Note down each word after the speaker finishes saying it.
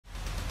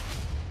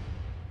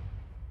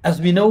As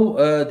we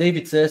know,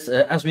 David says,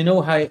 as we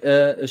know, high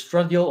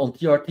estradiol on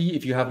TRT,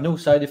 if you have no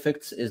side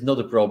effects, is not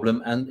a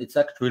problem, and it's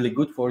actually really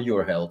good for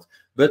your health.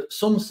 But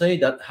some say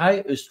that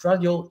high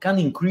estradiol can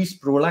increase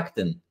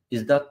prolactin.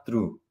 Is that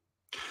true?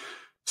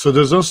 So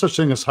there's no such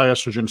thing as high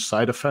estrogen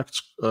side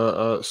effects,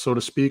 so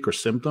to speak, or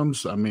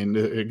symptoms. I mean,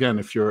 again,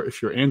 if your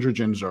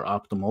androgens are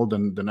optimal,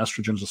 then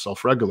estrogens are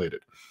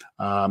self-regulated.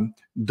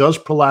 Does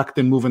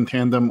prolactin move in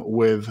tandem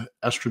with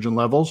estrogen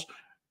levels?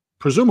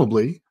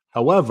 Presumably.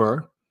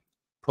 However,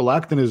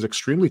 prolactin is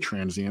extremely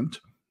transient.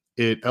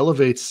 It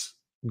elevates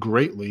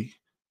greatly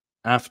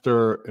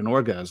after an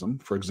orgasm,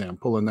 for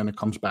example, and then it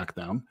comes back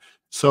down.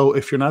 So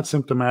if you're not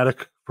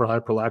symptomatic for high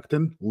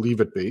prolactin, leave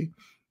it be.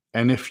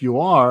 And if you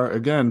are,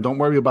 again, don't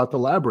worry about the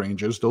lab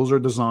ranges. Those are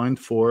designed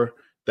for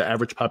the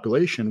average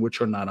population,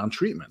 which are not on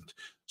treatment.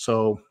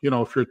 So,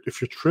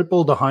 if you're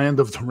triple the high end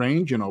of the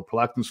range,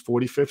 prolactin's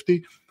 40,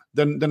 50,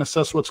 then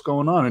assess what's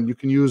going on. And you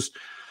can use,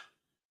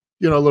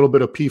 a little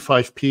bit of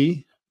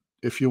P5P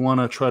if you want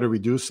to try to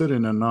reduce it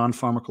in a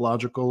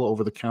non-pharmacological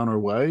over-the-counter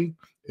way.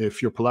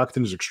 If your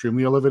prolactin is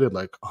extremely elevated,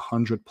 like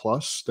 100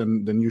 plus,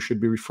 then you should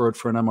be referred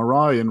for an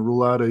MRI and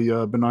rule out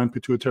a benign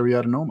pituitary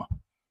adenoma.